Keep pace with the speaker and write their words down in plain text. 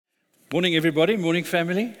Morning, everybody. Morning,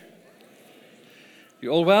 family. You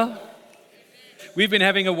all well? We've been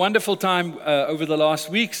having a wonderful time over the last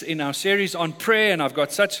weeks in our series on prayer, and I've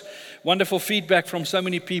got such wonderful feedback from so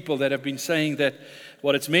many people that have been saying that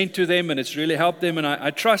what it's meant to them and it's really helped them. And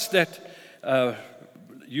I trust that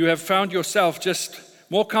you have found yourself just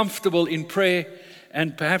more comfortable in prayer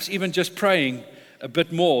and perhaps even just praying a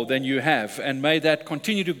bit more than you have. And may that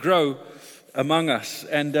continue to grow among us.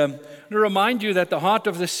 And I want to remind you that the heart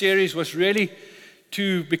of this series was really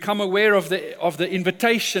to become aware of the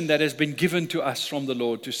invitation that has been given to us from the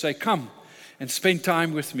Lord to say, come and spend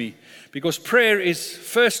time with me. Because prayer is,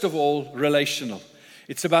 first of all, relational.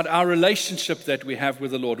 It's about our relationship that we have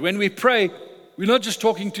with the Lord. When we pray, we're not just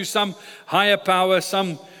talking to some higher power,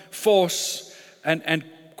 some force, and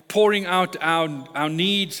pouring out our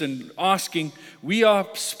needs and asking. We are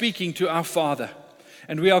speaking to our Father.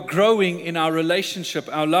 And we are growing in our relationship,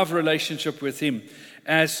 our love relationship with Him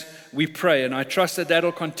as we pray. And I trust that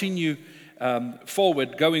that'll continue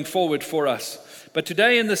going forward for us. But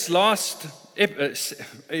today in this last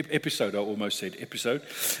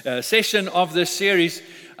session of this series,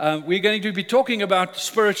 we're going to be talking about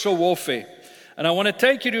spiritual warfare. And I want to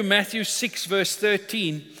take you to Matthew 6 verse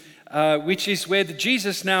 13, which is where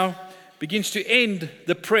Jesus now begins to end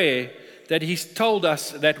the prayer that He's told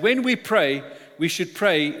us that when we pray, we should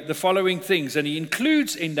pray the following things. And He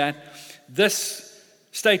includes in that this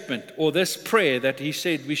statement or this prayer that He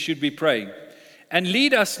said we should be praying. And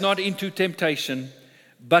lead us not into temptation,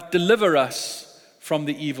 but deliver us from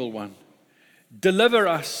the evil one. Deliver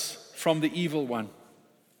us from the evil one.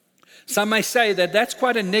 Some may say that that's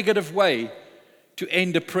quite a negative way to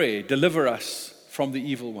end a prayer. Deliver us from the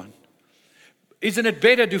evil one. Isn't it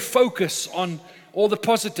better to focus on all the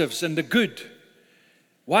positives and the good?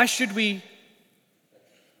 Why should we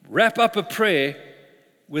wrap up a prayer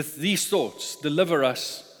with these thoughts? Deliver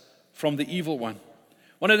us from the evil one.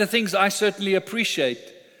 One of the things I certainly appreciate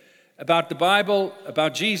about the Bible,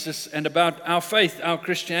 about Jesus, and about our faith, our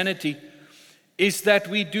Christianity, is that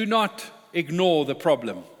we do not ignore the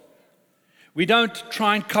problem. We don't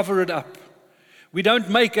try and cover it up. We don't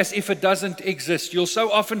make as if it doesn't exist. You'll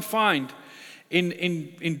so often find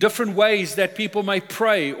in different ways that people may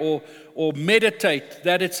pray or meditate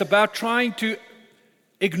that it's about trying to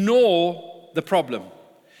ignore the problem.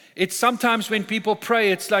 It's sometimes when people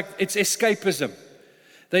pray, it's like it's escapism.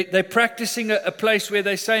 They're practicing a place where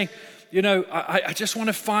they're saying, you know, I just want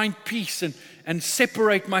to find peace and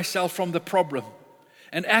separate myself from the problem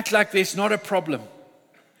and act like there's not a problem.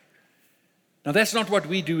 Now, that's not what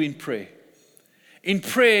we do in prayer. In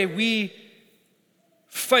prayer, we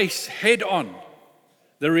face head on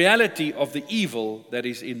the reality of the evil that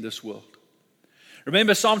is in this world.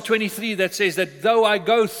 Remember Psalm 23 that says that though I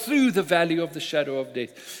go through the valley of the shadow of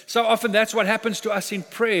death. So often that's what happens to us in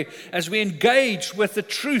prayer as we engage with the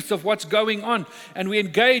truth of what's going on and we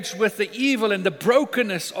engage with the evil and the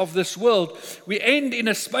brokenness of this world. We end in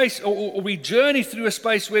a space or we journey through a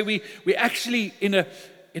space where we actually in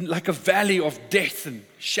like a valley of death and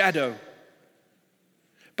shadow.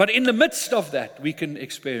 But in the midst of that, we can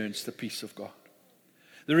experience the peace of God.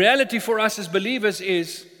 The reality for us as believers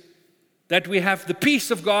is that we have the peace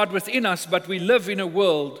of God within us, but we live in a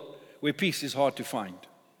world where peace is hard to find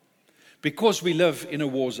because we live in a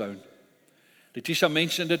war zone. Letitia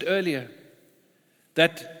mentioned it earlier,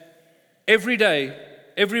 that every day,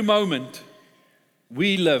 every moment,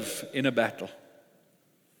 we live in a battle.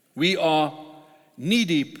 We are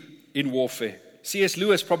knee-deep in warfare. C.S.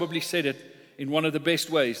 Lewis probably said it in one of the best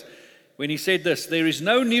ways when he said this: there is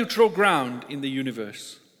no neutral ground in the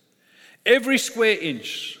universe. Every square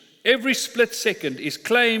inch, every split second is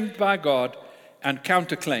claimed by God and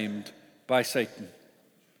counterclaimed by Satan.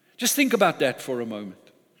 Just think about that for a moment.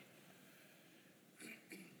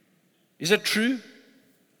 Is it true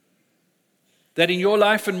that in your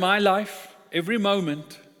life and my life, every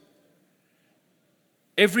moment,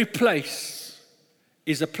 every place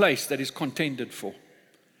is a place that is contended for?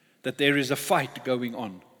 That there is a fight going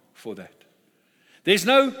on for that. There's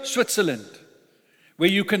no Switzerland where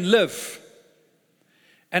you can live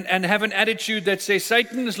and have an attitude that says,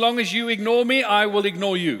 Satan, as long as you ignore me, I will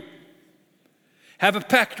ignore you. Have a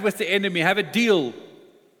pact with the enemy, have a deal.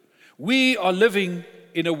 We are living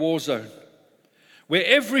in a war zone where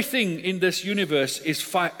everything in this universe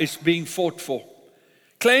is being fought for,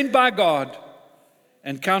 claimed by God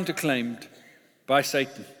and counterclaimed by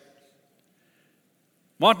Satan.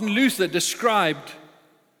 Martin Luther described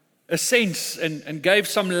a sense and gave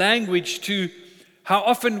some language to how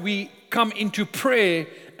often we come into prayer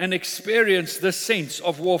and experience this sense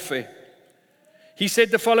of warfare. He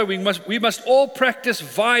said the following: we must all practice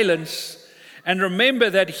violence And remember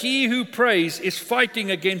that he who prays is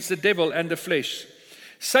fighting against the devil and the flesh.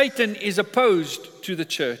 Satan is opposed to the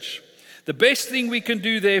church. The best thing we can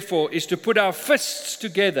do, therefore, is to put our fists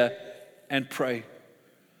together and pray.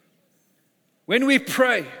 When we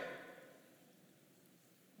pray,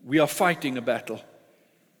 we are fighting a battle.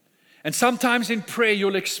 And sometimes in prayer,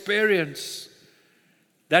 you'll experience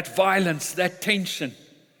that violence, that tension,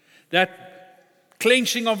 that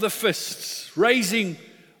clenching of the fists, raising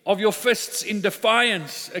of your fists in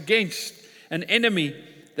defiance against an enemy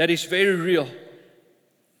that is very real,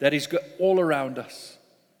 that is all around us.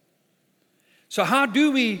 So how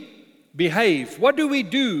do we behave? What do we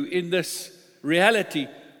do in this reality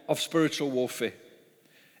of spiritual warfare?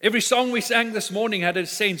 Every song we sang this morning had a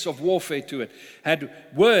sense of warfare to it, had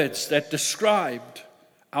words that described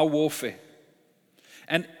our warfare.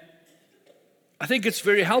 And I think it's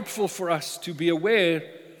very helpful for us to be aware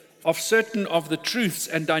of certain of the truths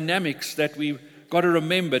and dynamics that we've got to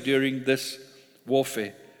remember during this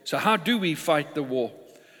warfare. So how do we fight the war?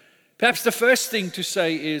 Perhaps the first thing to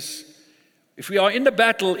say is, if we are in the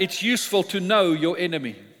battle, it's useful to know your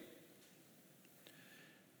enemy.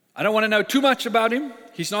 I don't want to know too much about him.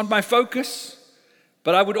 He's not my focus.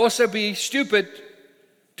 But I would also be stupid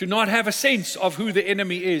to not have a sense of who the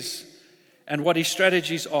enemy is and what his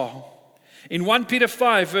strategies are. In 1 Peter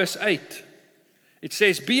 5, verse 8, it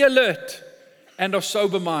says, "Be alert and of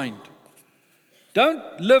sober mind."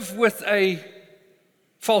 Don't live with a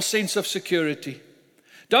false sense of security.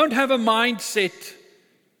 Don't have a mindset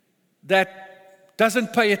that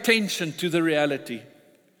doesn't pay attention to the reality.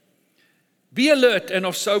 Be alert and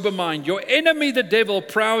of sober mind. Your enemy, the devil,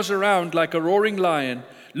 prowls around like a roaring lion,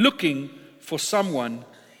 looking for someone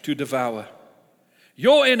to devour.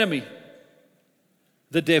 Your enemy,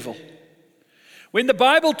 the devil. When the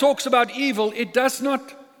Bible talks about evil, it does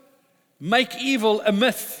not make evil a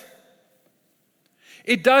myth.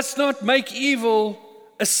 It does not make evil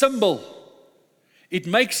a symbol. It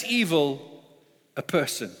makes evil a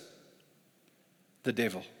person, the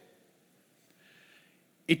devil.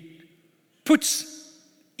 It puts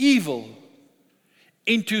evil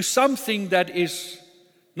into something that is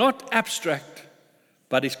not abstract,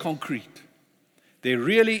 but is concrete. There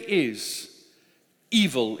really is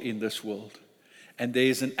evil in this world. And there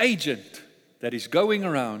is an agent that is going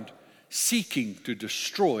around seeking to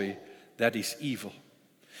destroy that is evil.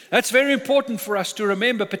 That's very important for us to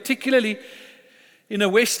remember, particularly in a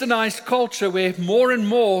westernized culture where more and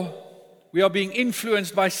more we are being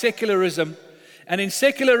influenced by secularism. And in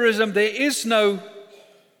secularism, there is no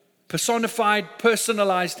personified,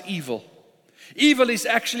 personalized evil. Evil is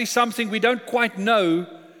actually something we don't quite know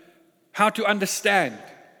how to understand.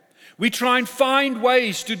 We try and find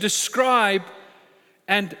ways to describe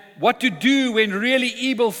and what to do when really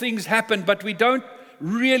evil things happen, but we don't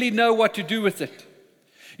really know what to do with it.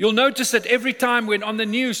 You'll notice that every time when on the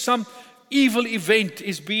news some evil event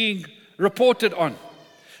is being reported on,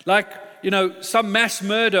 like, some mass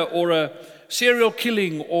murder or a serial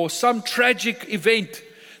killing or some tragic event,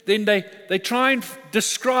 then they try and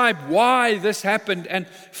describe why this happened and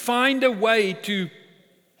find a way to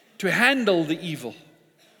handle the evil.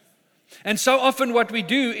 And so often what we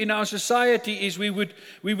do in our society is we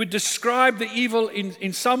would describe the evil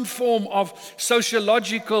in some form of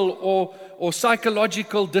sociological or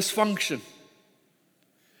psychological dysfunction.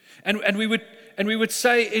 And we would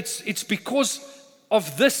say it's because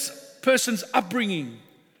of this person's upbringing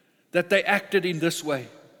that they acted in this way.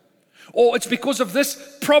 Or it's because of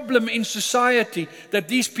this problem in society that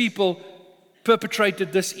these people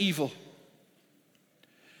perpetrated this evil.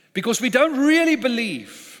 Because we don't really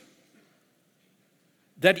believe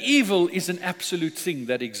that evil is an absolute thing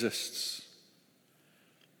that exists.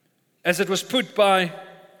 As it was put by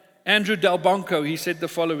Andrew Delbanco, he said the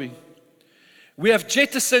following: "We have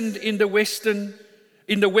jettisoned in the West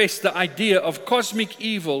the idea of cosmic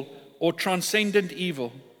evil or transcendent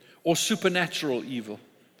evil or supernatural evil.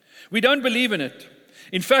 We don't believe in it.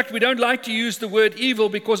 In fact, we don't like to use the word evil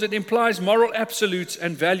because it implies moral absolutes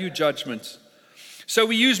and value judgments. So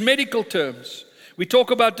we use medical terms. We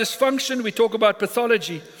talk about dysfunction, we talk about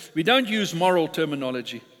pathology. We don't use moral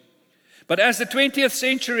terminology. But as the 20th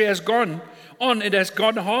century has gone on, it has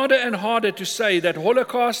gone harder and harder to say that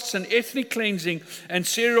holocausts and ethnic cleansing and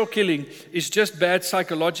serial killing is just bad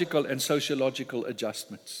psychological and sociological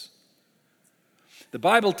adjustments. The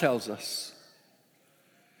Bible tells us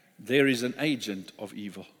there is an agent of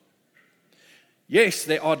evil. Yes,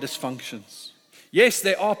 there are dysfunctions. Yes,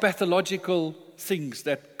 there are pathological things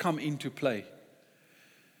that come into play.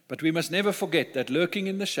 But we must never forget that lurking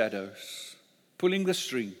in the shadows, pulling the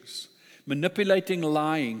strings, manipulating,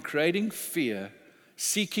 lying, creating fear,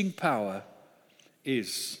 seeking power,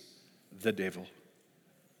 is the devil,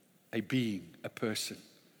 a being, a person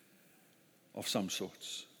of some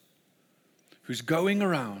sorts, who's going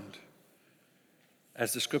around,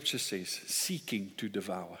 as the scripture says, seeking to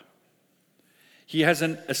devour. He has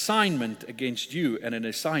an assignment against you and an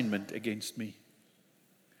assignment against me.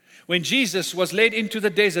 When Jesus was led into the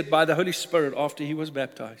desert by the Holy Spirit after he was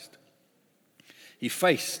baptized, he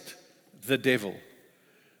faced the devil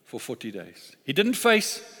for 40 days. He didn't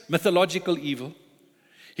face mythological evil.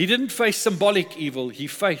 He didn't face symbolic evil. He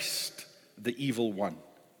faced the evil one.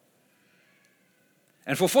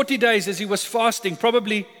 And for 40 days as he was fasting,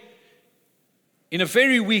 probably in a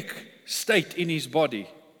very weak state in his body,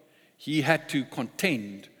 he had to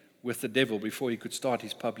contend with the devil before he could start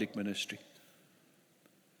his public ministry.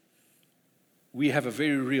 We have a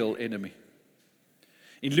very real enemy.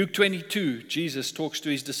 In Luke 22, Jesus talks to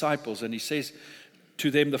his disciples and he says to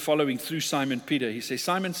them the following through Simon Peter. He says,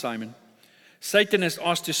 Simon, Simon, Satan has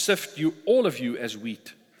asked to sift you, all of you, as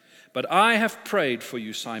wheat. But I have prayed for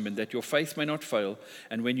you, Simon, that your faith may not fail.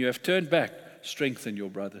 And when you have turned back, strengthen your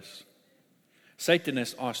brothers. Satan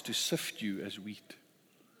has asked to sift you as wheat.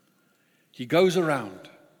 He goes around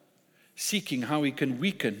seeking how he can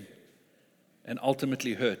weaken and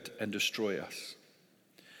ultimately hurt and destroy us.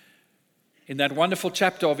 In that wonderful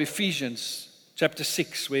chapter of Ephesians, chapter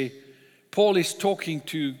 6, where Paul is talking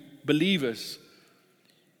to believers,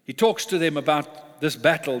 he talks to them about this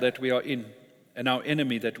battle that we are in and our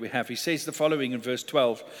enemy that we have. He says the following in verse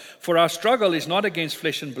 12, for our struggle is not against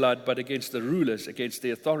flesh and blood, but against the rulers, against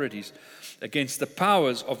the authorities, against the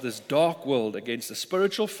powers of this dark world, against the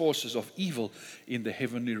spiritual forces of evil in the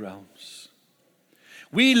heavenly realms.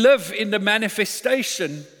 We live in the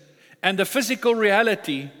manifestation and the physical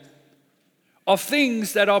reality of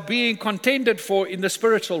things that are being contended for in the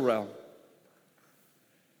spiritual realm.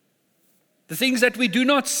 The things that we do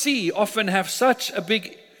not see often have such a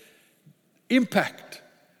big impact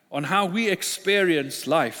on how we experience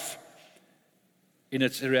life in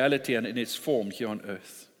its reality and in its form here on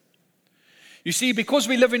earth. You see, because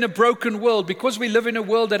we live in a broken world, because we live in a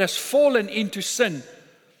world that has fallen into sin,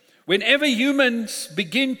 whenever humans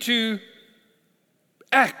begin to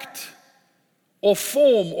act or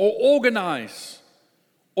form or organize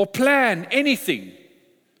or plan anything,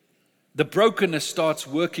 the brokenness starts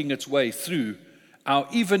working its way through our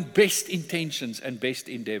even best intentions and best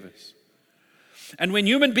endeavors. And when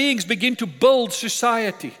human beings begin to build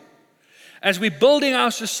society, as we're building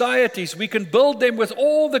our societies, we can build them with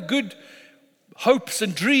all the good hopes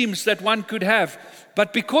and dreams that one could have.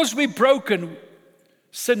 But because we're broken,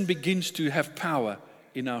 sin begins to have power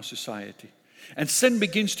in our society. And sin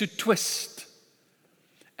begins to twist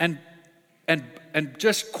and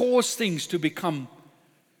just cause things to become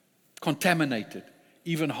contaminated,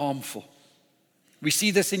 even harmful. We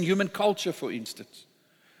see this in human culture, for instance.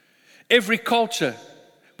 Every culture,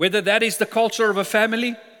 whether that is the culture of a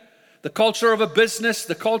family, the culture of a business,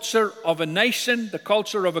 the culture of a nation, the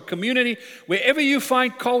culture of a community, wherever you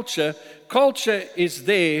find culture, culture is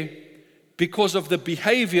there because of the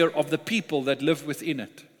behavior of the people that live within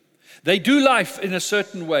it. They do life in a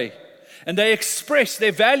certain way, and they express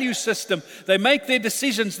their value system. They make their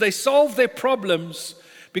decisions. They solve their problems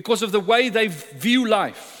because of the way they view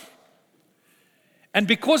life. And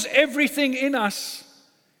because everything in us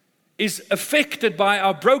is affected by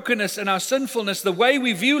our brokenness and our sinfulness, the way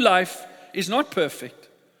we view life is not perfect.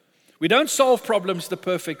 We don't solve problems the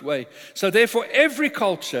perfect way. So therefore, every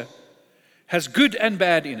culture has good and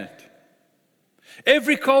bad in it.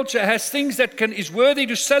 Every culture has things that is worthy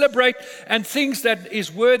to celebrate and things that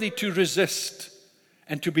is worthy to resist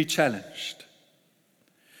and to be challenged.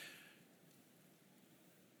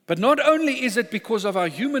 But not only is it because of our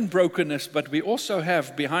human brokenness, but we also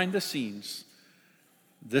have behind the scenes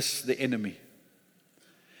the enemy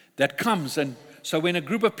that comes. And so when a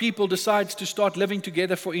group of people decides to start living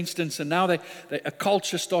together, for instance, and now a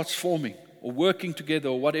culture starts forming or working together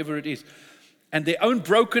or whatever it is, and their own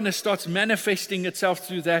brokenness starts manifesting itself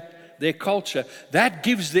through their culture, that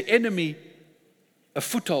gives the enemy a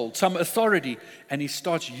foothold, some authority, and he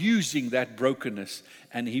starts using that brokenness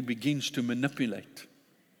and he begins to manipulate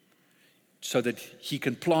so that he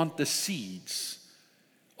can plant the seeds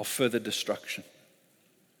of further destruction.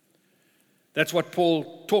 That's what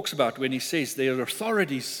Paul talks about when he says there are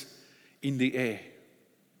authorities in the air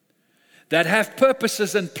that have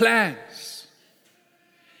purposes and plans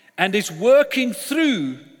and is working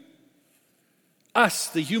through us,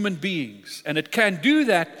 the human beings. And it can do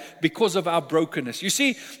that because of our brokenness. You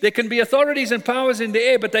see, there can be authorities and powers in the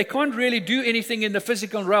air, but they can't really do anything in the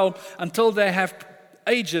physical realm until they have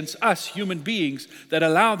agents, us human beings, that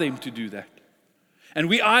allow them to do that. And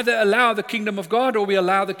we either allow the kingdom of God or we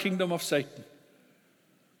allow the kingdom of Satan.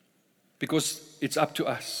 Because it's up to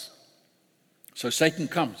us. So Satan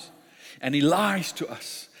comes and he lies to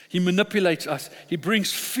us. He manipulates us. He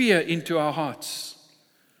brings fear into our hearts.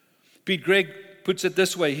 Pete Greig puts it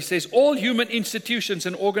this way. He says, all human institutions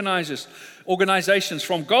and organizations,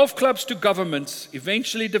 from golf clubs to governments,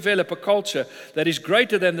 eventually develop a culture that is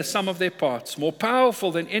greater than the sum of their parts, more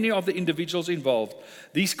powerful than any of the individuals involved.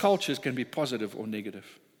 These cultures can be positive or negative.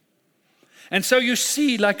 And so you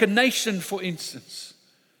see, like a nation, for instance,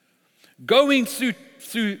 going through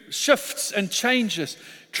shifts and changes,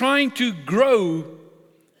 trying to grow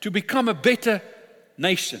to become a better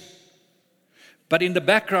nation. But in the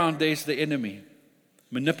background, there's the enemy,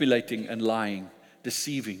 manipulating and lying,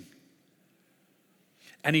 deceiving.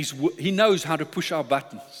 And he knows how to push our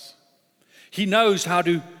buttons. He knows how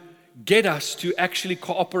to get us to actually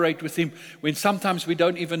cooperate with him when sometimes we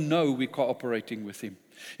don't even know we're cooperating with him.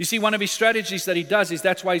 You see, one of his strategies that he does is,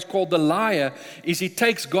 that's why he's called the liar, is he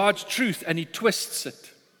takes God's truth and he twists it.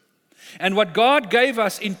 And what God gave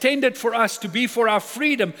us, intended for us to be for our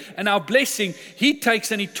freedom and our blessing, he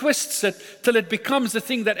takes and he twists it till it becomes the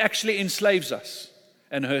thing that actually enslaves us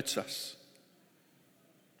and hurts us.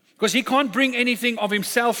 Because he can't bring anything of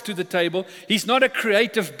himself to the table. He's not a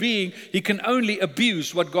creative being. He can only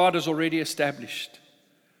abuse what God has already established.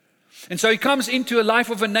 And so he comes into a life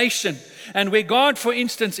of a nation. And where God, for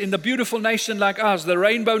instance, in the beautiful nation like ours, the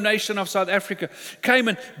rainbow nation of South Africa, came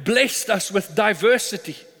and blessed us with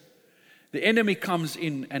diversity, the enemy comes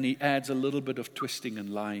in and he adds a little bit of twisting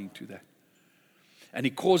and lying to that. And he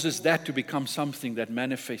causes that to become something that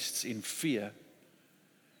manifests in fear,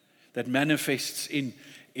 that manifests in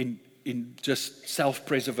just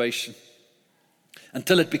self-preservation,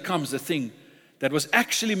 until it becomes the thing that was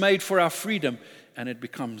actually made for our freedom, and it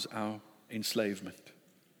becomes our enslavement.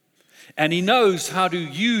 And he knows how to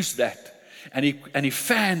use that, and he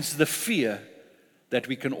fans the fear that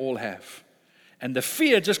we can all have. And the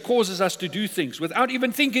fear just causes us to do things without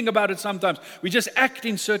even thinking about it sometimes. We just act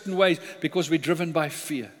in certain ways because we're driven by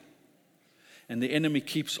fear. And the enemy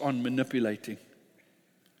keeps on manipulating.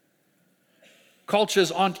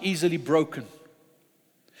 Cultures aren't easily broken.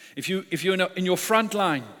 If you're in your front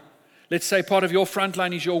line, let's say part of your front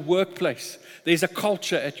line is your workplace. There's a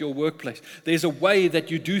culture at your workplace. There's a way that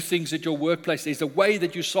you do things at your workplace. There's a way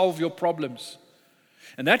that you solve your problems.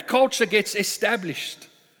 And that culture gets established.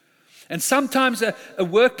 And sometimes a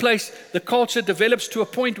workplace, the culture develops to a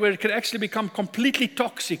point where it can actually become completely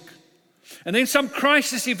toxic. And then some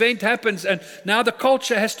crisis event happens, and now the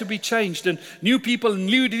culture has to be changed, and new people and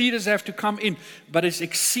new leaders have to come in. But it's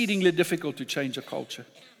exceedingly difficult to change a culture.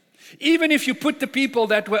 Even if you put the people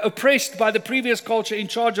that were oppressed by the previous culture in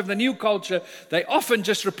charge of the new culture, they often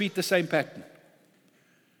just repeat the same pattern.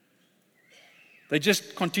 They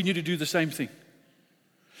just continue to do the same thing.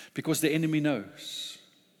 Because the enemy knows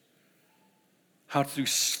how, through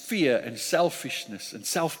fear and selfishness and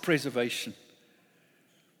self-preservation,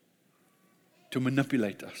 to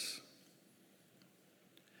manipulate us.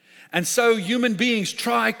 And so human beings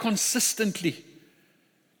try consistently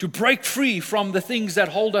to break free from the things that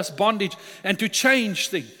hold us bondage and to change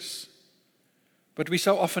things. But we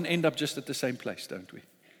so often end up just at the same place, don't we?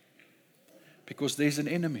 Because there's an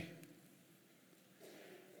enemy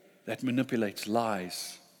that manipulates,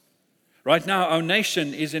 lies. Right now, our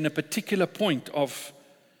nation is in a particular point of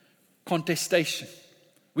contestation.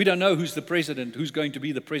 We don't know who's going to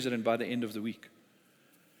be the president by the end of the week.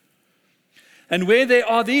 And where there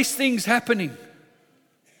are these things happening,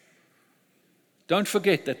 don't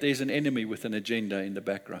forget that there's an enemy with an agenda in the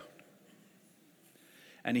background.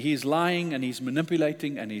 And he's lying and he's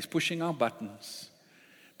manipulating and he's pushing our buttons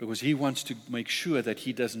because he wants to make sure that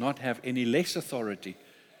he does not have any less authority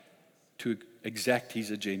to exact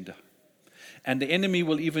his agenda. And the enemy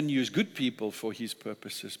will even use good people for his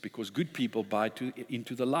purposes because good people buy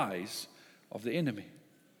into the lies of the enemy.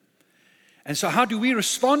 And so how do we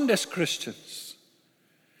respond as Christians?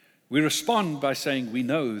 We respond by saying we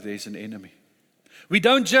know there's an enemy. We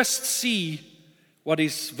don't just see what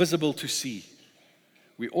is visible to see.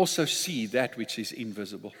 We also see that which is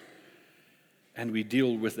invisible. And we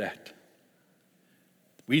deal with that.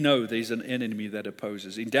 We know there's an enemy that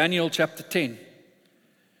opposes. In Daniel chapter 10,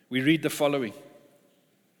 we read the following.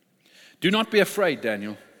 Do not be afraid,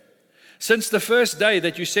 Daniel. Since the first day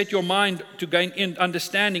that you set your mind to gain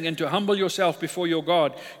understanding and to humble yourself before your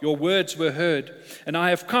God, your words were heard, and I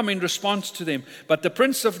have come in response to them. But the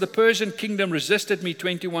prince of the Persian kingdom resisted me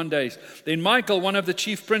 21 days. Then Michael, one of the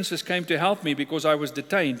chief princes, came to help me because I was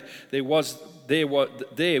detained there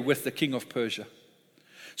with the king of Persia.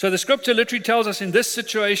 So the scripture literally tells us in this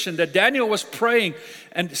situation that Daniel was praying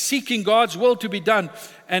and seeking God's will to be done.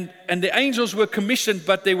 And the angels were commissioned,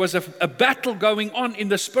 but there was a battle going on in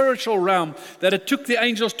the spiritual realm that it took the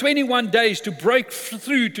angels 21 days to break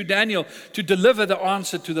through to Daniel to deliver the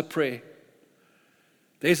answer to the prayer.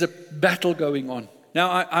 There's a battle going on. Now,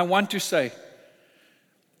 I want to say,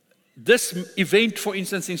 this event, for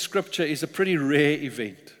instance, in Scripture is a pretty rare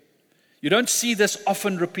event. You don't see this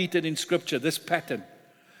often repeated in Scripture, this pattern.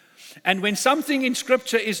 And when something in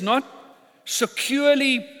Scripture is not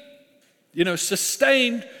securely,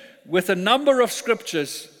 sustained with a number of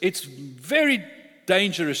Scriptures, it's very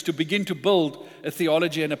dangerous to begin to build a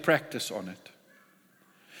theology and a practice on it.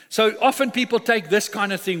 So often people take this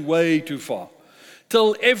kind of thing way too far.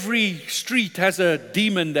 Till every street has a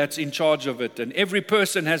demon that's in charge of it, and every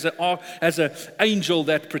person has an angel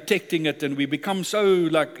that's protecting it, and we become so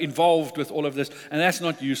involved with all of this, and that's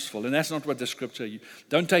not useful, and that's not what the scripture.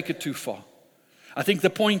 Don't take it too far. I think the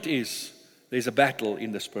point is there's a battle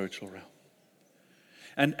in the spiritual realm,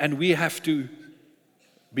 and we have to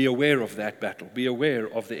be aware of that battle, be aware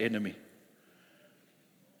of the enemy.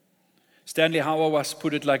 Stanley Hauerwas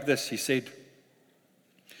put it like this. He said,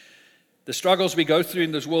 the struggles we go through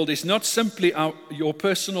in this world is not simply your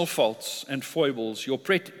personal faults and foibles, your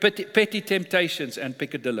petty temptations and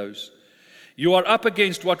peccadillos. You are up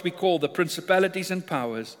against what we call the principalities and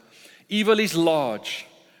powers. Evil is large,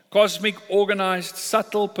 cosmic, organized,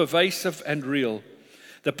 subtle, pervasive, and real.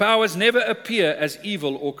 The powers never appear as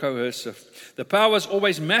evil or coercive. The powers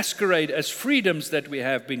always masquerade as freedoms that we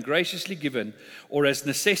have been graciously given or as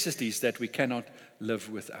necessities that we cannot live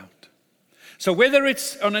without. So whether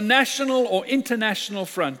it's on a national or international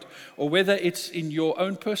front, or whether it's in your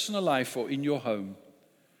own personal life or in your home,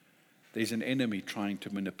 there's an enemy trying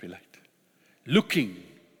to manipulate, looking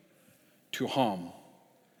to harm.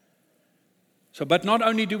 But not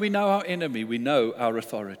only do we know our enemy, we know our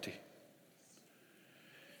authority.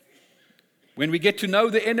 When we get to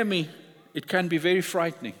know the enemy, it can be very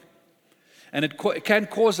frightening. And it can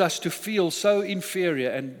cause us to feel so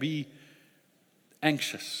inferior and be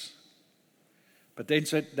anxious. But then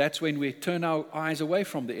that's when we turn our eyes away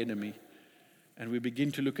from the enemy and we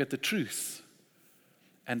begin to look at the truth.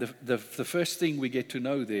 And the first thing we get to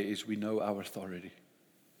know there is we know our authority.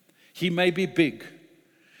 He may be big.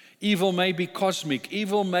 Evil may be cosmic.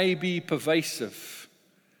 Evil may be pervasive.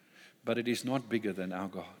 But it is not bigger than our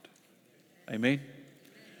God. Amen?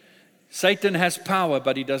 Satan has power,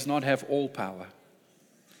 but he does not have all power.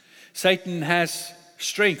 Satan has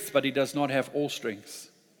strength, but he does not have all strength.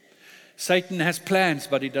 Satan has plans,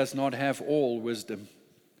 but he does not have all wisdom.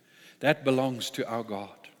 That belongs to our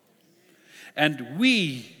God. And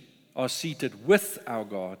we are seated with our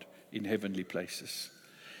God in heavenly places.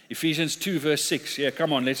 Ephesians 2 verse 6. Yeah,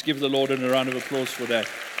 come on, let's give the Lord a round of applause for that.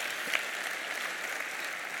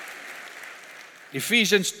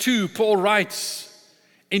 Ephesians 2, Paul writes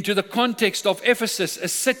into the context of Ephesus, a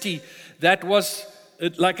city that was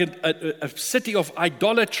like a city of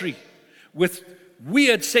idolatry with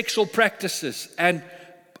weird sexual practices and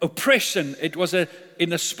oppression. It was in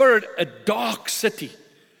the spirit, a dark city.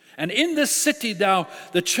 And in this city now,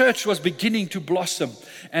 the church was beginning to blossom.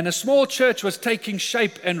 And a small church was taking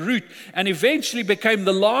shape and root and eventually became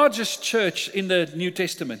the largest church in the New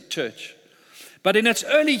Testament church. But in its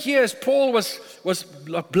early years, Paul was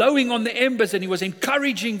blowing on the embers and he was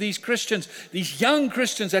encouraging these Christians, these young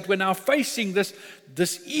Christians that were now facing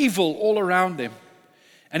this evil all around them.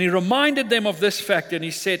 And he reminded them of this fact, and he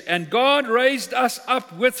said, and God raised us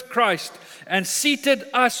up with Christ and seated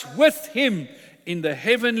us with him in the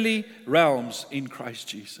heavenly realms in Christ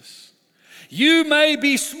Jesus. You may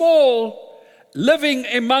be small, living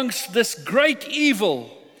amongst this great evil,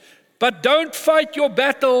 but don't fight your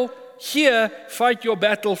battle here, fight your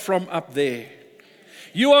battle from up there.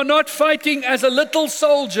 You are not fighting as a little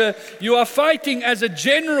soldier, you are fighting as a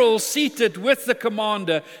general seated with the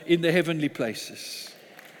commander in the heavenly places.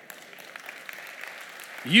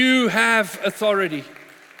 You have authority.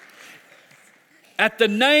 At the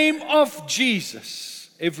name of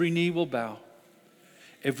Jesus, every knee will bow,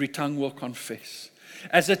 every tongue will confess.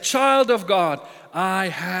 As a child of God, I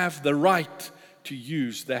have the right to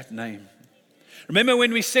use that name. Remember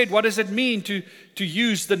when we said, what does it mean to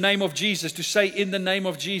use the name of Jesus, to say in the name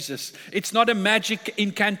of Jesus? It's not a magic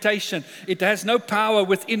incantation. It has no power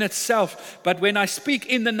within itself. But when I speak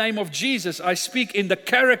in the name of Jesus, I speak in the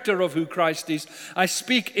character of who Christ is. I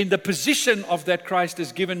speak in the position of that Christ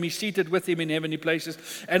has given me, seated with him in heavenly places.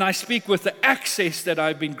 And I speak with the access that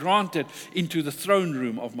I've been granted into the throne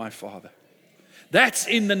room of my Father. That's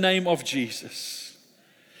in the name of Jesus.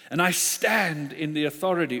 And I stand in the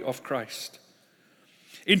authority of Christ.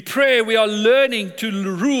 In prayer, we are learning to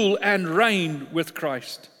rule and reign with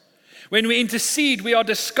Christ. When we intercede, we are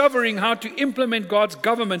discovering how to implement God's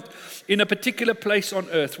government in a particular place on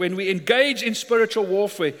earth. When we engage in spiritual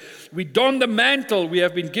warfare, we don the mantle we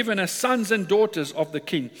have been given as sons and daughters of the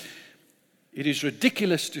King. It is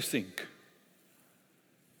ridiculous to think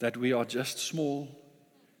that we are just small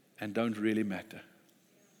and don't really matter.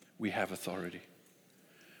 We have authority.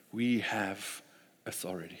 We have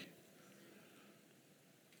authority.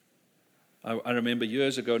 I remember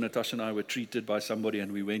years ago, Natasha and I were treated by somebody,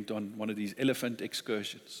 and we went on one of these elephant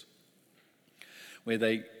excursions where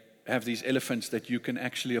they have these elephants that you can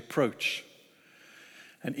actually approach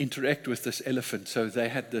and interact with this elephant. So they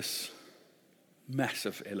had this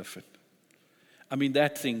massive elephant. I mean,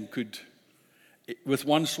 that thing could, with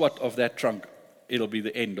one swat of that trunk, it'll be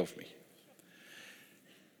the end of me.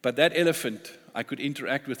 But that elephant I could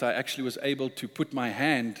interact with. I actually was able to put my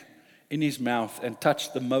hand in his mouth and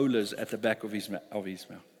touch the molars at the back of his mouth.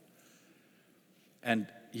 And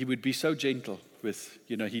he would be so gentle with,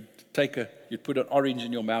 he'd put an orange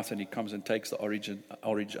in your mouth, and he comes and takes the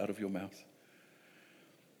orange out of your mouth.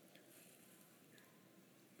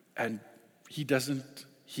 And he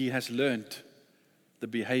has learned the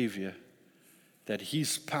behavior that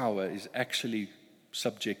his power is actually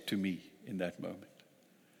subject to me in that moment.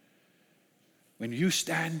 When you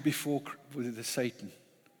stand before the Satan,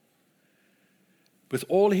 with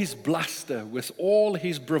all his bluster, with all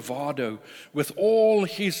his bravado, with all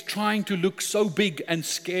his trying to look so big and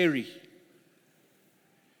scary,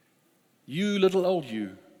 you, little old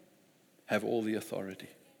you, have all the authority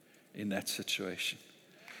in that situation.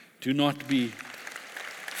 Do not be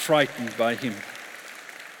frightened by him.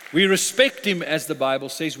 We respect him, as the Bible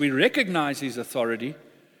says. We recognize his authority.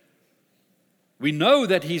 We know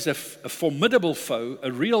that he's a formidable foe,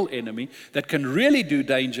 a real enemy that can really do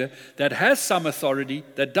danger, that has some authority,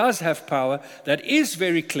 that does have power, that is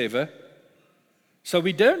very clever. So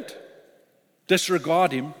we don't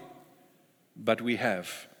disregard him, but we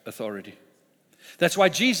have authority. That's why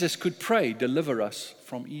Jesus could pray, "Deliver us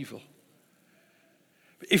from evil."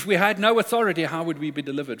 If we had no authority, how would we be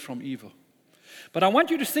delivered from evil? But I want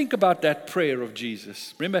you to think about that prayer of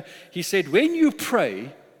Jesus. Remember, he said, when you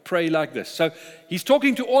pray like this. So he's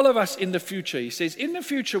talking to all of us in the future. He says, in the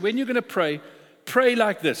future, when you're going to pray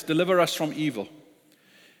like this, "Deliver us from evil."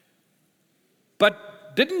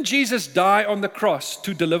 But didn't Jesus die on the cross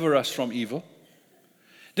to deliver us from evil?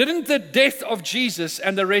 Didn't the death of Jesus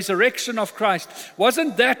and the resurrection of Christ,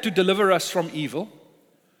 wasn't that to deliver us from evil?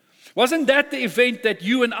 Wasn't that the event that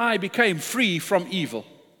you and I became free from evil?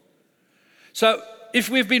 So if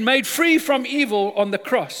we've been made free from evil on the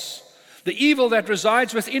cross, the evil that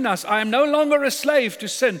resides within us, I am no longer a slave to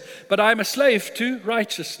sin, but I am a slave to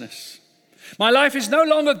righteousness. My life is no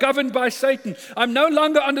longer governed by Satan. I'm no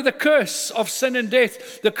longer under the curse of sin and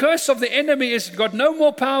death. The curse of the enemy has got no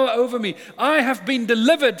more power over me. I have been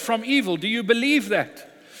delivered from evil. Do you believe that?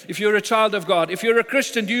 If you're a child of God, if you're a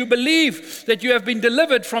Christian, do you believe that you have been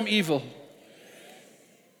delivered from evil?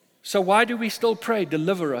 So why do we still pray,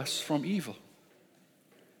 "Deliver us from evil"?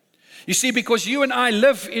 You see, because you and I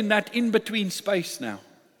live in that in-between space now,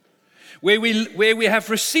 where we have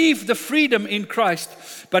received the freedom in Christ,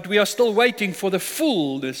 but we are still waiting for the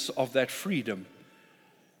fullness of that freedom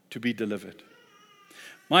to be delivered.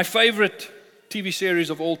 My favorite TV series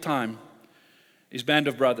of all time is Band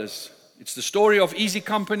of Brothers. It's the story of Easy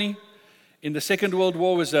Company. In the Second World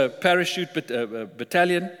War was a parachute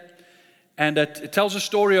battalion. And it tells a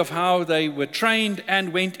story of how they were trained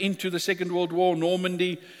and went into the Second World War,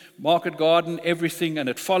 Normandy, Market Garden, everything. And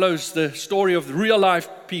it follows the story of real life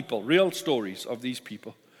people, real stories of these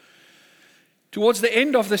people. Towards the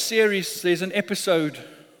end of the series, there's an episode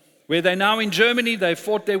where they're now in Germany. They've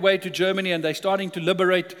fought their way to Germany, and they're starting to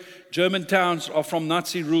liberate German towns from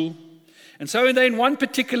Nazi rule. And so they're in one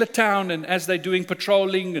particular town, and as they're doing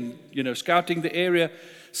patrolling and scouting the area,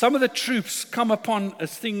 some of the troops come upon a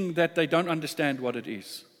thing that they don't understand what it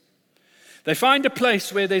is. They find a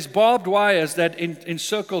place where there's barbed wires that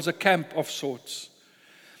encircles a camp of sorts.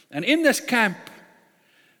 And in this camp,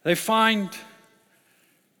 they find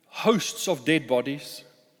hosts of dead bodies,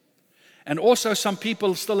 and also some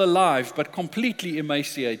people still alive, but completely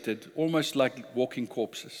emaciated, almost like walking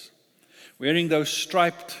corpses, wearing those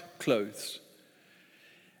striped clothes.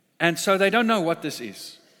 And so they don't know what this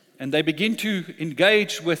is. And they begin to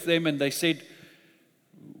engage with them, and they said,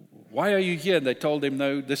 "Why are you here?" And they told them,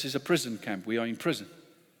 "No, this is a prison camp. We are in prison."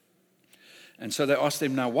 And so they asked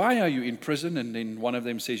them, "Now, why are you in prison?" And then one of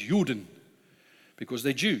them says, "Juden," because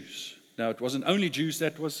they're Jews. Now, it wasn't only Jews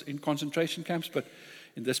that was in concentration camps, but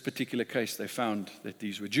In this particular case, they found that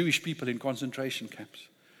these were Jewish people in concentration camps.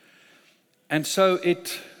 And so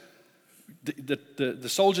the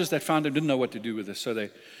soldiers that found them didn't know what to do with this. So they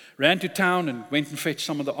ran to town and went and fetched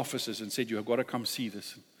some of the officers and said, "You have got to come see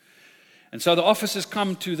this." And so the officers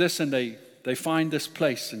come to this and they find this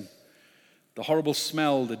place and the horrible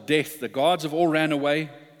smell, the death. The guards have all ran away.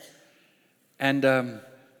 And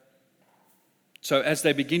so as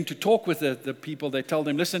they begin to talk with the people, they tell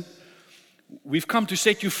them, "Listen, we've come to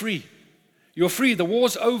set you free. You're free. The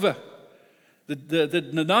war's over. The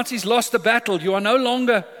Nazis lost the battle. You are no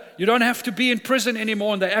longer, you don't have to be in prison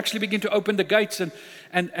anymore." And they actually begin to open the gates and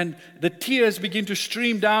the tears begin to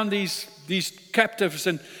stream down these captives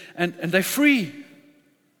and they're free.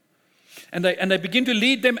 And they begin to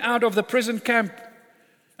lead them out of the prison camp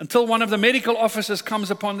until one of the medical officers comes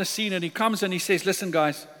upon the scene, and he comes and he says, "Listen,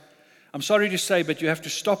 guys, I'm sorry to say, but you have to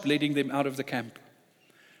stop letting them out of the camp.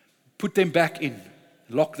 Put them back in.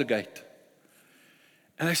 Lock the gate."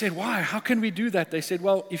 And they said, "Why? How can we do that?" They said,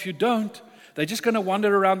 "Well, if you don't, they're just going to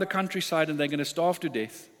wander around the countryside and they're going to starve to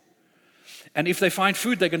death. And if they find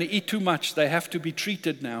food, they're going to eat too much. They have to be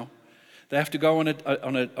treated now. They have to go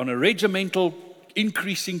on a regimental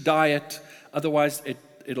increasing diet. Otherwise,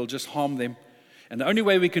 it'll just harm them. And the only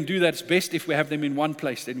way we can do that is best if we have them in one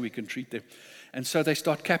place, then we can treat them." And so they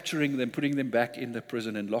start capturing them, putting them back in the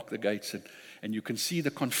prison and lock the gates. And you can see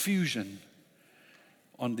the confusion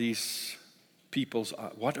on these people's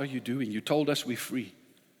eyes. "What are you doing? You told us we're free."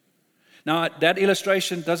 Now, that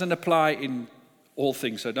illustration doesn't apply in all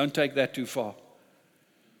things, so don't take that too far.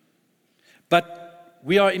 But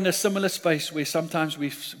we are in a similar space where sometimes we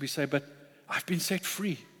say, "But I've been set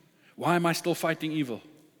free. Why am I still fighting evil?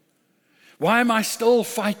 Why am I still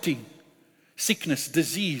fighting sickness,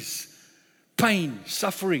 disease, pain,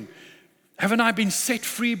 suffering? Haven't I been set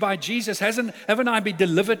free by Jesus? Haven't I been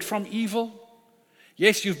delivered from evil?"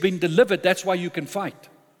 Yes, you've been delivered. That's why you can fight.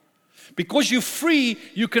 Because you're free,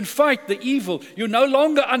 you can fight the evil. You're no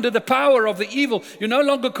longer under the power of the evil. You're no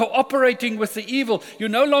longer cooperating with the evil. You're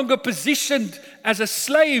no longer positioned as a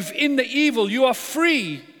slave in the evil. You are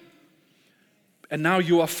free. And now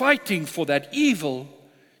you are fighting for that evil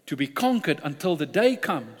to be conquered until the day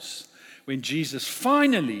comes when Jesus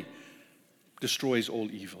finally destroys all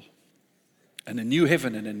evil. And a new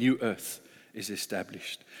heaven and a new earth is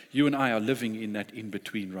established. You and I are living in that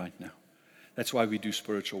in-between right now. That's why we do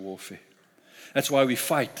spiritual warfare. That's why we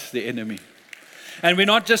fight the enemy. And we're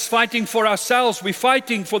not just fighting for ourselves, we're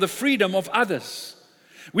fighting for the freedom of others.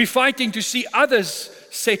 We're fighting to see others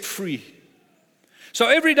set free. So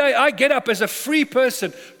every day I get up as a free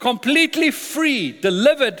person, completely free,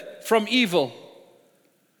 delivered from evil.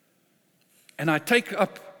 And I take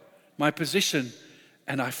up my position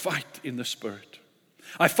and I fight in the Spirit.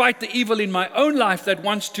 I fight the evil in my own life that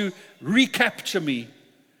wants to recapture me.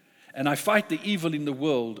 And I fight the evil in the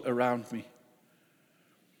world around me.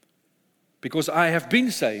 Because I have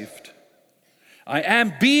been saved. I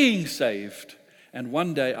am being saved. And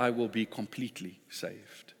one day I will be completely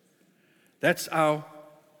saved. That's our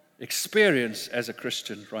experience as a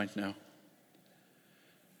Christian right now.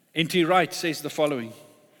 N.T. Wright says the following: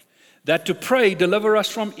 that to pray, "Deliver us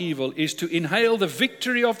from evil," is to inhale the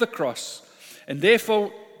victory of the cross, and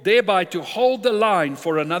therefore thereby to hold the line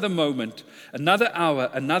for another moment, another hour,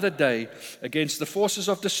 another day against the forces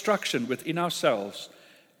of destruction within ourselves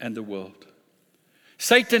and the world.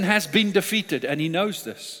 Satan has been defeated, and he knows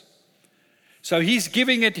this. So he's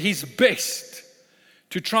giving it his best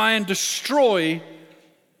to try and destroy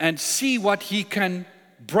and see what he can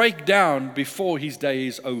break down before his day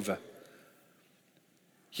is over.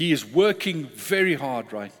 He is working very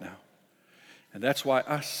hard right now. And that's why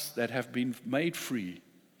us that have been made free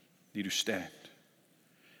need to stand.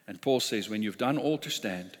 And Paul says, when you've done all to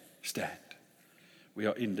stand, stand. We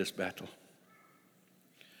are in this battle.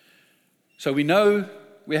 So we know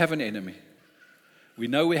we have an enemy. We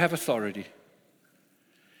know we have authority.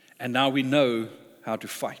 And now we know how to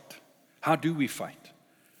fight. How do we fight?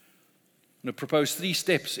 I'm going to propose 3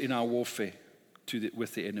 steps in our warfare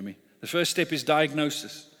with the enemy. The first step is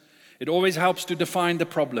diagnosis. It always helps to define the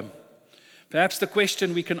problem. Perhaps the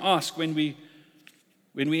question we can ask when we're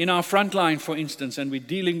in our front line, for instance, and we're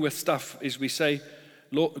dealing with stuff, is we say,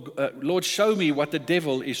 Lord, show me what the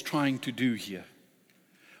devil is trying to do here.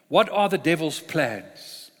 What are the devil's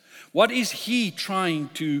plans? What is he trying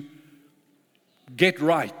to get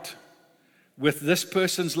right with this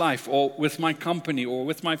person's life, or with my company, or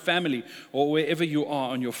with my family, or wherever you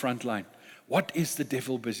are on your front line? What is the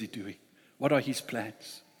devil busy doing? What are his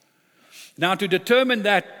plans? Now, to determine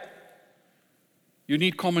that, you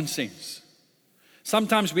need common sense.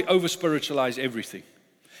 Sometimes we over-spiritualize everything.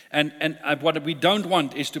 What we don't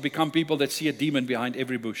want is to become people that see a demon behind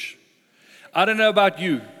every bush. I don't know about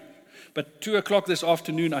you, but 2 o'clock this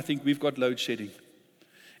afternoon, I think we've got load shedding.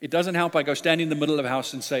 It doesn't help. I go stand in the middle of the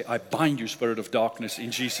house and say, I bind you, spirit of darkness,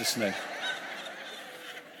 in Jesus' name.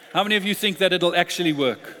 How many of you think that it'll actually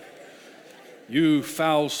work? You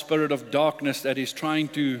foul spirit of darkness that is trying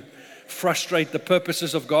to frustrate the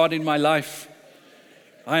purposes of God in my life.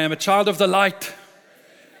 I am a child of the light.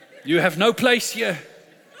 You have no place here.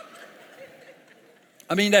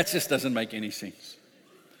 I mean, that just doesn't make any sense.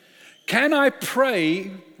 Can I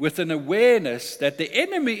pray with an awareness that the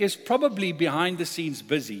enemy is probably behind the scenes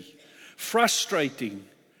busy, frustrating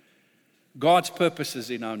God's purposes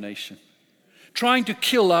in our nation, trying to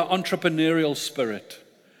kill our entrepreneurial spirit,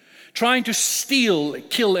 trying to steal,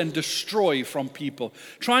 kill, and destroy from people,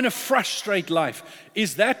 trying to frustrate life?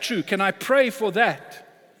 Is that true? Can I pray for that?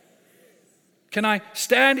 Can I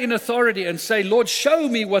stand in authority and say, Lord, show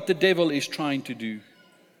me what the devil is trying to do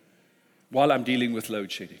while I'm dealing with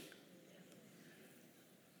load shedding?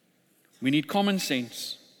 We need common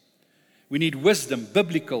sense. We need wisdom,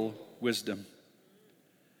 biblical wisdom,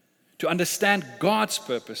 to understand God's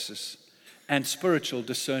purposes and spiritual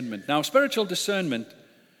discernment. Now, spiritual discernment,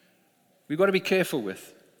 we've got to be careful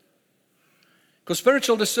with. Because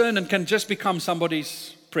spiritual discernment can just become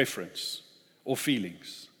somebody's preference or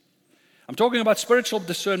feelings. I'm talking about spiritual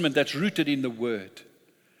discernment that's rooted in the Word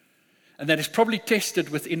and that is probably tested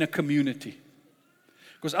within a community.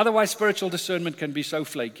 Because otherwise, spiritual discernment can be so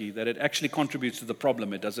flaky that it actually contributes to the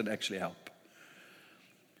problem. It doesn't actually help.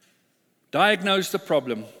 Diagnose the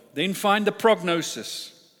problem, then find the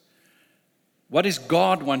prognosis. What does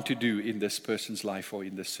God want to do in this person's life or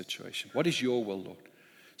in this situation? What is your will, Lord?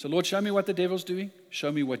 So, Lord, show me what the devil's doing.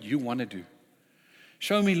 Show me what you want to do.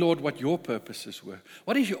 Show me, Lord, what your purposes were.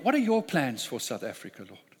 What are your plans for South Africa,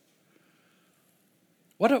 Lord?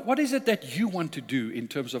 What is it that you want to do in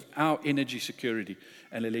terms of our energy security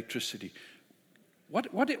and electricity?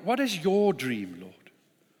 What is your dream, Lord?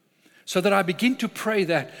 So that I begin to pray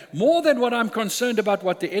that more than what I'm concerned about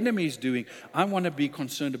what the enemy is doing, I want to be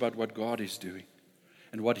concerned about what God is doing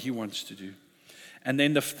and what He wants to do. And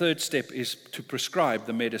then the third step is to prescribe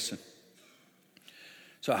the medicine.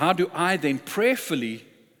 So how do I then prayerfully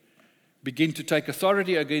begin to take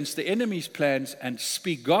authority against the enemy's plans and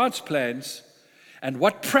speak God's plans? And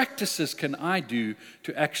what practices can I do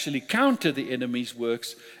to actually counter the enemy's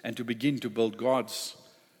works and to begin to build God's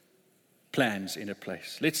plans in a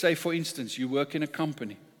place? Let's say, for instance, you work in a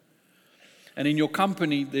company. And in your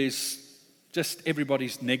company, there's just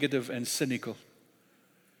everybody's negative and cynical.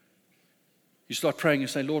 You start praying and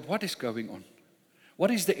say, Lord, what is going on?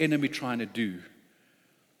 What is the enemy trying to do?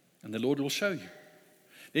 And the Lord will show you.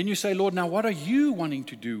 Then you say, Lord, now what are you wanting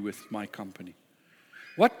to do with my company?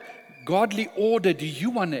 What godly order do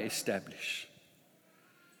you want to establish?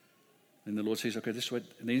 And the Lord says, okay, this is what,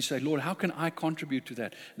 and then you say, Lord, how can I contribute to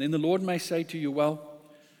that? And then the Lord may say to you, well,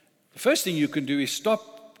 the first thing you can do is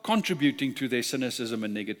stop contributing to their cynicism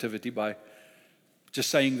and negativity by just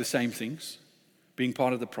saying the same things, being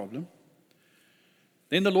part of the problem.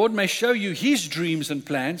 Then the Lord may show you His dreams and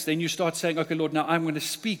plans. Then you start saying, okay, Lord, now I'm going to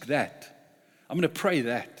speak that. I'm going to pray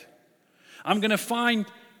that. I'm going to find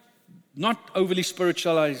not overly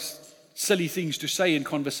spiritualized, silly things to say in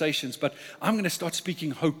conversations, but I'm going to start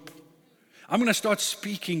speaking hope. I'm going to start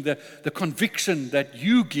speaking the conviction that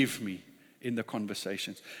you give me in the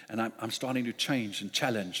conversations. And I'm starting to change and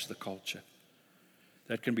challenge the culture.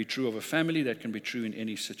 That can be true of a family. That can be true in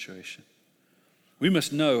any situation. We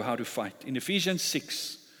must know how to fight. In Ephesians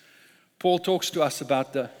 6, Paul talks to us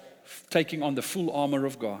about taking on the full armor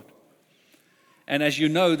of God. And as you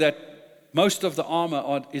know, that most of the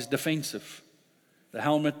armor is defensive. The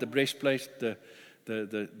helmet, the breastplate,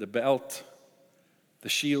 the belt, the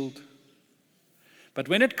shield. But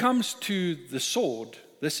when it comes to the sword,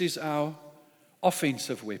 this is our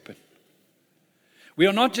offensive weapon. We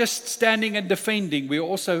are not just standing and defending. We are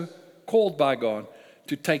also called by God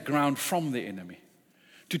to take ground from the enemy,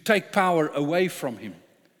 to take power away from him,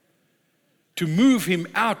 to move him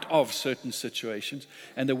out of certain situations.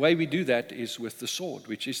 And the way we do that is with the sword,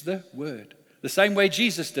 which is the word. The same way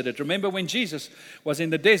Jesus did it. Remember when Jesus was in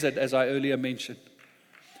the desert, as I earlier mentioned.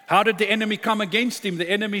 How did the enemy come against him? The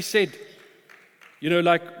enemy said,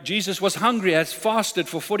 like Jesus was hungry, has fasted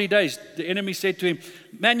for 40 days. The enemy said to him,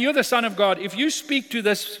 man, you're the Son of God. If you speak to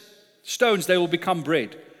this stones, they will become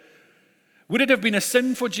bread. Would it have been a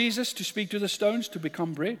sin for Jesus to speak to the stones to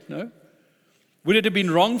become bread? No. Would it have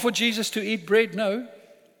been wrong for Jesus to eat bread? No.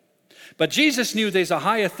 But Jesus knew there's a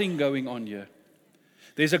higher thing going on here.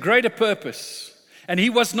 There's a greater purpose. And he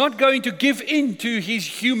was not going to give in to his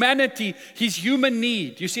humanity, his human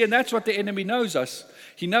need. You see, and that's what the enemy knows us.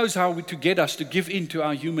 He knows how to get us to give in to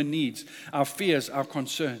our human needs, our fears, our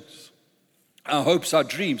concerns, our hopes, our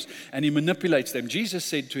dreams. And he manipulates them. Jesus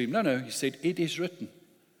said to him, no, he said, it is written.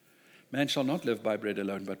 Man shall not live by bread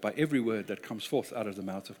alone, but by every word that comes forth out of the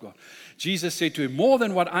mouth of God. Jesus said to him, more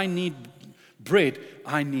than what I need bread,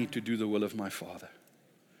 I need to do the will of my Father.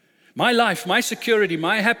 My life, my security,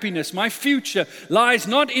 my happiness, my future lies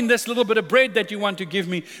not in this little bit of bread that you want to give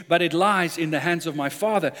me, but it lies in the hands of my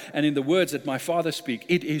Father and in the words that my Father speaks.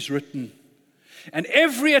 It is written. And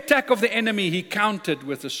every attack of the enemy he countered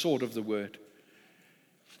with the sword of the word.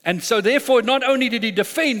 And so therefore, not only did he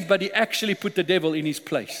defend, but he actually put the devil in his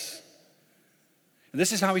place. And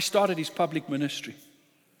this is how he started his public ministry.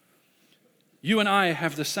 You and I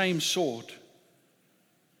have the same sword,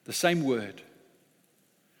 the same word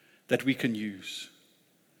that we can use,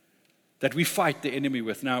 that we fight the enemy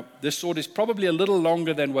with. Now, this sword is probably a little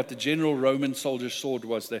longer than what the general Roman soldier's sword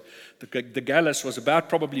was. The gallus was about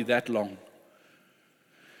probably that long.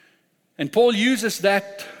 And Paul uses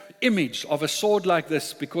that image of a sword like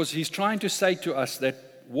this because he's trying to say to us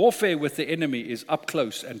that warfare with the enemy is up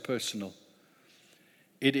close and personal.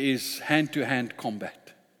 It is hand-to-hand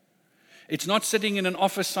combat. It's not sitting in an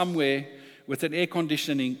office somewhere with an air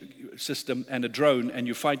conditioning system and a drone and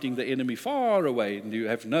you're fighting the enemy far away and you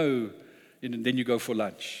have and then you go for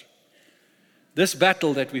lunch. This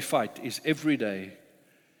battle that we fight is every day.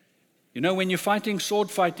 You know, when you're fighting sword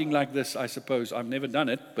fighting like this, I suppose, I've never done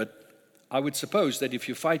it, but I would suppose that if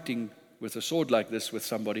you're fighting with a sword like this with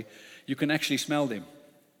somebody, you can actually smell them.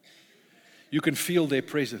 You can feel their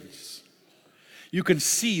presence. You can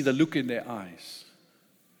see the look in their eyes.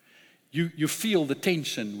 You feel the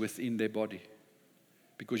tension within their body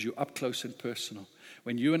because you're up close and personal.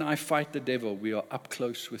 When you and I fight the devil, we are up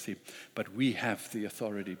close with him, but we have the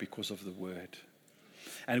authority because of the word.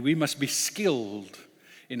 And we must be skilled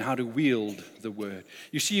in how to wield the word.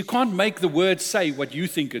 You see, you can't make the word say what you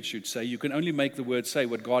think it should say. You can only make the word say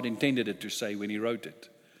what God intended it to say when he wrote it.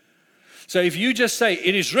 So if you just say,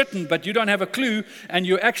 it is written, but you don't have a clue, and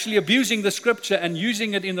you're actually abusing the scripture and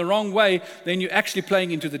using it in the wrong way, then you're actually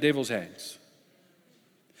playing into the devil's hands.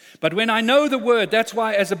 But when I know the word, that's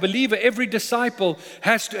why as a believer, every disciple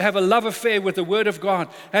has to have a love affair with the word of God,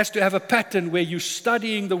 has to have a pattern where you're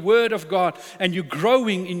studying the word of God and you're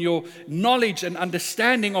growing in your knowledge and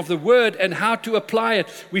understanding of the word and how to apply it.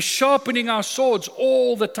 We're sharpening our swords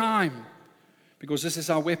all the time because this is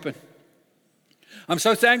our weapon. I'm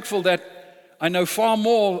so thankful that I know far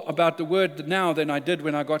more about the word now than I did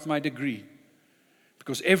when I got my degree.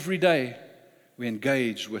 Because every day we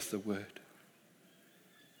engage with the word.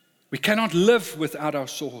 We cannot live without our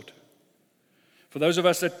sword. For those of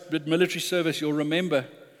us that did military service, you'll remember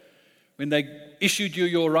when they issued you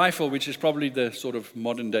your rifle, which is probably the sort of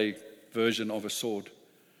modern day version of a sword.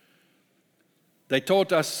 They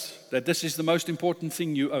taught us that this is the most important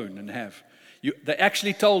thing you own and have. They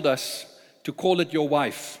actually told us to call it your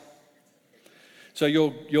wife. So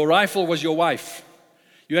your rifle was your wife.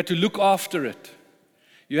 You had to look after it.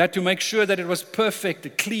 You had to make sure that it was perfect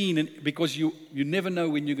and clean because you never know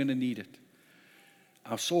when you're going to need it.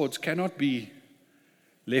 Our swords cannot be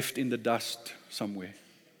left in the dust somewhere.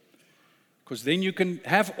 Because then you can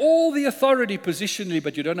have all the authority positionally,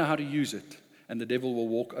 but you don't know how to use it. And the devil will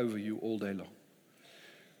walk over you all day long.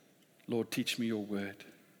 Lord, teach me your word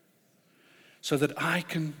so that I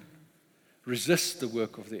can resist the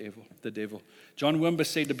work of the devil. John Wimber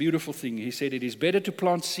said a beautiful thing. He said, it is better to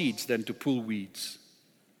plant seeds than to pull weeds.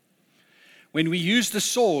 When we use the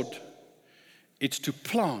sword, it's to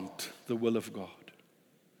plant the will of God.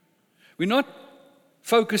 We're not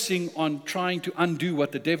focusing on trying to undo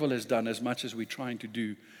what the devil has done as much as we're trying to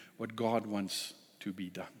do what God wants to be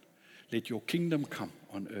done. Let your kingdom come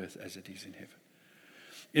on earth as it is in heaven.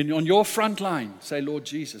 And on your front line, say, Lord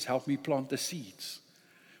Jesus, help me plant the seeds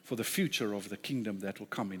for the future of the kingdom that will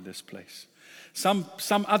come in this place. Some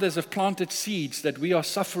others have planted seeds that we are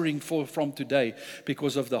suffering from today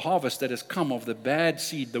because of the harvest that has come of the bad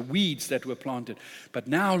seed, the weeds that were planted. But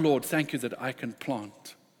now, Lord, thank you that I can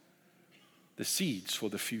plant the seeds for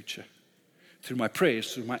the future through my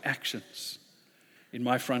prayers, through my actions in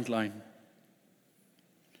my front line.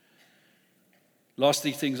 Last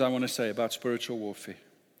 3 things I want to say about spiritual warfare.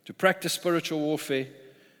 To practice spiritual warfare,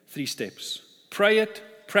 3 steps. Pray it,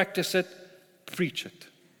 practice it, preach it.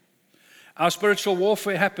 Our spiritual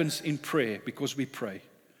warfare happens in prayer because we pray.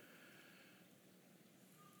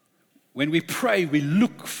 When we pray, we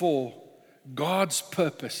look for God's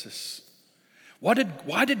purposes. Why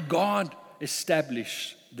did God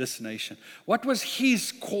establish this nation? What was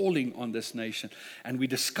his calling on this nation? And we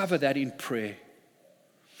discover that in prayer.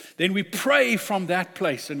 Then we pray from that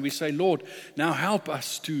place and we say, Lord, now help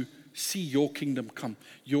us to see your kingdom come,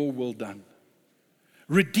 your will done.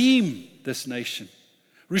 Redeem this nation.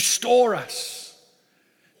 Restore us.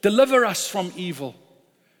 Deliver us from evil.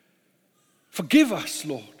 Forgive us,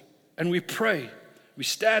 Lord. And we pray. We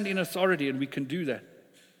stand in authority and we can do that.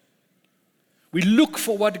 We look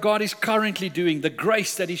for what God is currently doing, the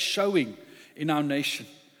grace that He's showing in our nation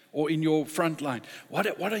or in your front line. What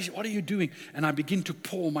are you doing? And I begin to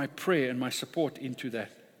pour my prayer and my support into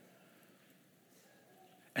that.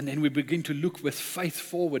 And then we begin to look with faith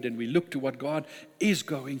forward and we look to what God is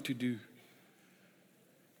going to do.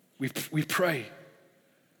 We pray.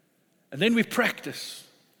 And then we practice.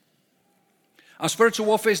 Our spiritual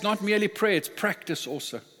warfare is not merely prayer, it's practice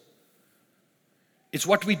also. It's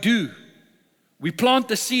what we do. We plant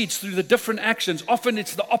the seeds through the different actions. Often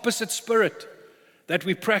it's the opposite spirit that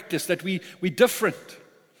we practice, that we're different.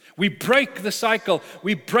 We break the cycle.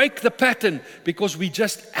 We break the pattern because we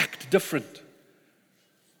just act different.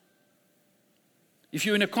 If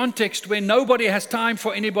you're in a context where nobody has time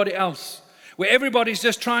for anybody else, where everybody's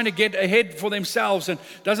just trying to get ahead for themselves and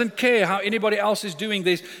doesn't care how anybody else is doing,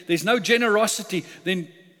 there's no generosity, then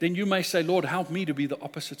you may say, Lord, help me to be the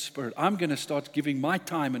opposite spirit. I'm going to start giving my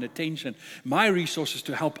time and attention, my resources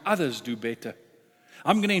to help others do better.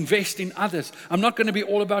 I'm going to invest in others. I'm not going to be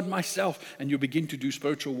all about myself. And you begin to do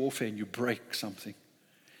spiritual warfare and you break something.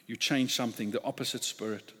 You change something, the opposite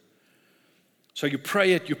spirit. So you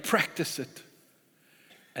pray it, you practice it,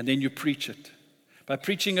 and then you preach it. By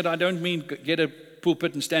preaching it, I don't mean get a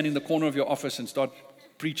pulpit and stand in the corner of your office and start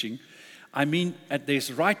preaching. I mean,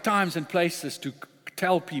 there's right times and places to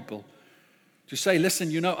tell people, to say,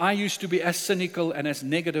 listen, I used to be as cynical and as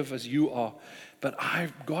negative as you are, but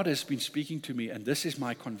God has been speaking to me, and this is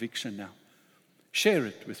my conviction now. Share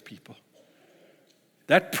it with people.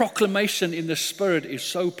 That proclamation in the Spirit is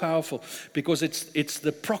so powerful because it's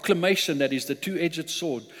the proclamation that is the two-edged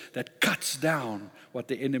sword that cuts down what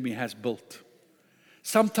the enemy has built.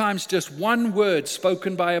 Sometimes just one word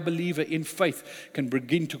spoken by a believer in faith can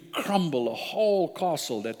begin to crumble a whole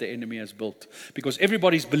castle that the enemy has built. Because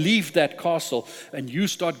everybody's believed that castle, and you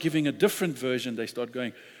start giving a different version, they start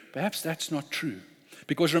going, perhaps that's not true.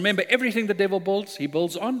 Because remember, everything the devil builds, he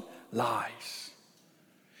builds on lies.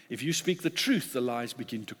 If you speak the truth, the lies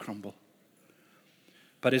begin to crumble.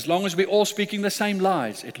 But as long as we're all speaking the same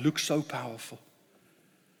lies, it looks so powerful.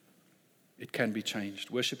 It can be changed.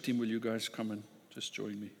 Worship team, will you guys come and just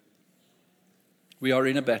join me? We are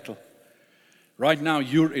in a battle. Right now,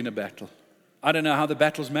 you're in a battle. I don't know how the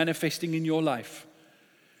battle's manifesting in your life,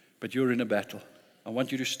 but you're in a battle. I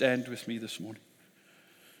want you to stand with me this morning.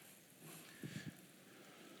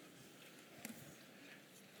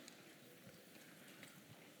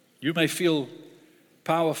 You may feel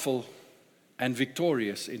powerful and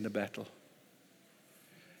victorious in the battle.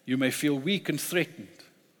 You may feel weak and threatened.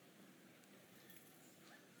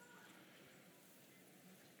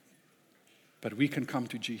 But we can come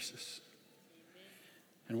to Jesus.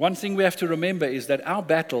 And one thing we have to remember is that our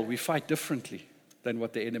battle, we fight differently than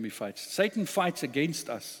what the enemy fights. Satan fights against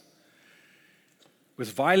us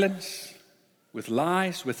with violence, with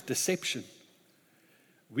lies, with deception.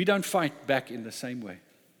 We don't fight back in the same way.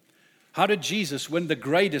 How did Jesus win the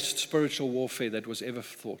greatest spiritual warfare that was ever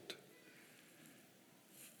fought?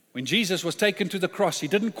 When Jesus was taken to the cross, he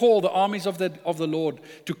didn't call the armies of the Lord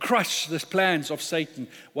to crush the plans of Satan.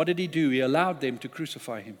 What did he do? He allowed them to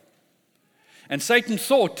crucify him. And Satan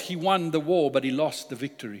thought he won the war, but he lost the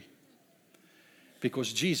victory.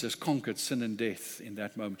 Because Jesus conquered sin and death in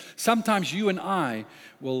that moment. Sometimes you and I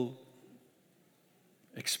will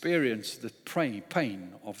experience the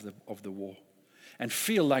pain of the war and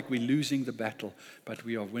feel like we're losing the battle, but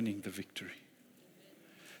we are winning the victory.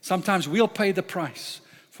 Sometimes we'll pay the price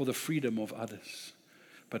for the freedom of others,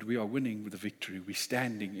 but we are winning the victory. We're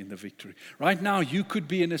standing in the victory. Right now, you could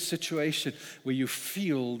be in a situation where you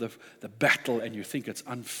feel the battle and you think it's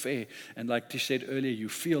unfair. And like Tish said earlier, you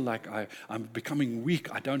feel like I'm becoming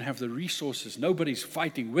weak. I don't have the resources. Nobody's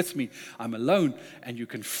fighting with me. I'm alone. And you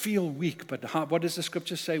can feel weak. But what does the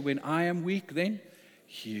scripture say? When I am weak, then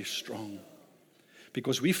he is strong.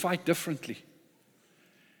 Because we fight differently.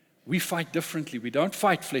 We fight differently. We don't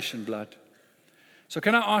fight flesh and blood. So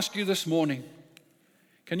can I ask you this morning,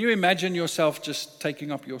 can you imagine yourself just taking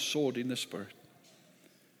up your sword in the Spirit?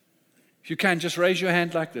 If you can, just raise your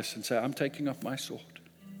hand like this and say, I'm taking up my sword.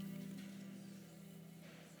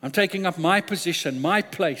 I'm taking up my position, my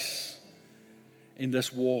place in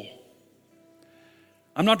this war.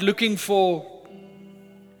 I'm not looking for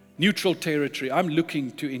neutral territory. I'm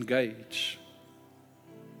looking to engage.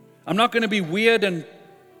 I'm not going to be weird and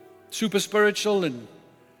super spiritual and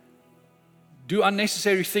do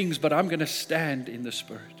unnecessary things, but I'm going to stand in the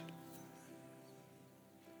Spirit.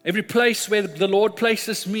 Every place where the Lord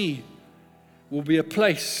places me will be a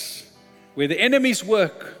place where the enemy's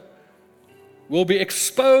work will be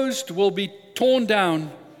exposed, will be torn down,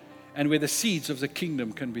 and where the seeds of the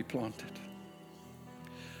kingdom can be planted.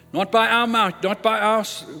 Not by our might, not by our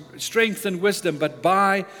strength and wisdom, but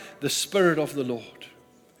by the Spirit of the Lord.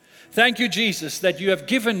 Thank you, Jesus, that you have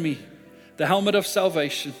given me the helmet of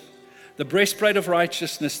salvation, the breastplate of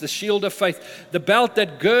righteousness, the shield of faith, the belt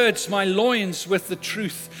that girds my loins with the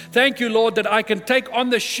truth. Thank you, Lord, that I can take on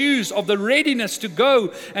the shoes of the readiness to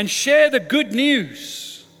go and share the good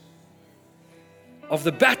news of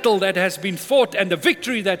the battle that has been fought and the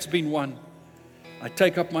victory that's been won. I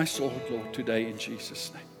take up my sword, Lord, today in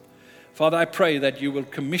Jesus' name. Father, I pray that you will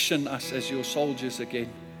commission us as your soldiers again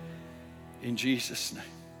in Jesus' name.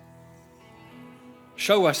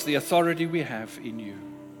 Show us the authority we have in you.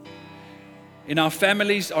 In our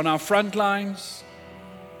families, on our front lines,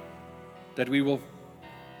 that we will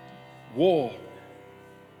war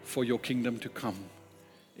for your kingdom to come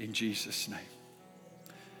in Jesus' name.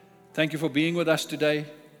 Thank you for being with us today.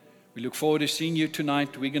 We look forward to seeing you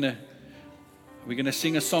tonight. We're gonna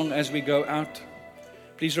sing a song as we go out.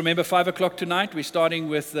 Please remember 5 o'clock tonight. We're starting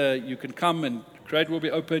with you can come and crowd will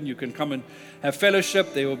be open. You can come and have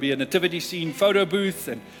fellowship. There will be a nativity scene photo booth,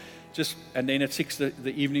 and then at 6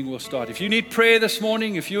 the evening will start. If you need prayer this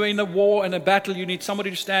morning, if you're in a war and a battle, you need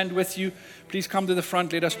somebody to stand with you, please come to the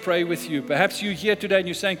front. Let us pray with you. Perhaps you're here today and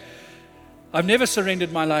you're saying, I've never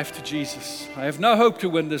surrendered my life to Jesus. I have no hope to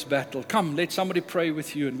win this battle. Come, let somebody pray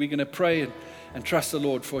with you, and we're going to pray and trust the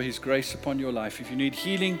Lord for His grace upon your life. If you need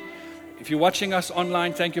healing, if you're watching us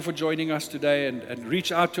online, thank you for joining us today, and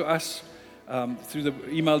reach out to us through the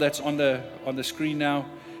email that's on the screen now,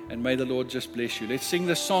 and may the Lord just bless you. Let's sing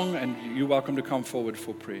this song, and you're welcome to come forward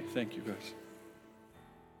for prayer. Thank you, guys.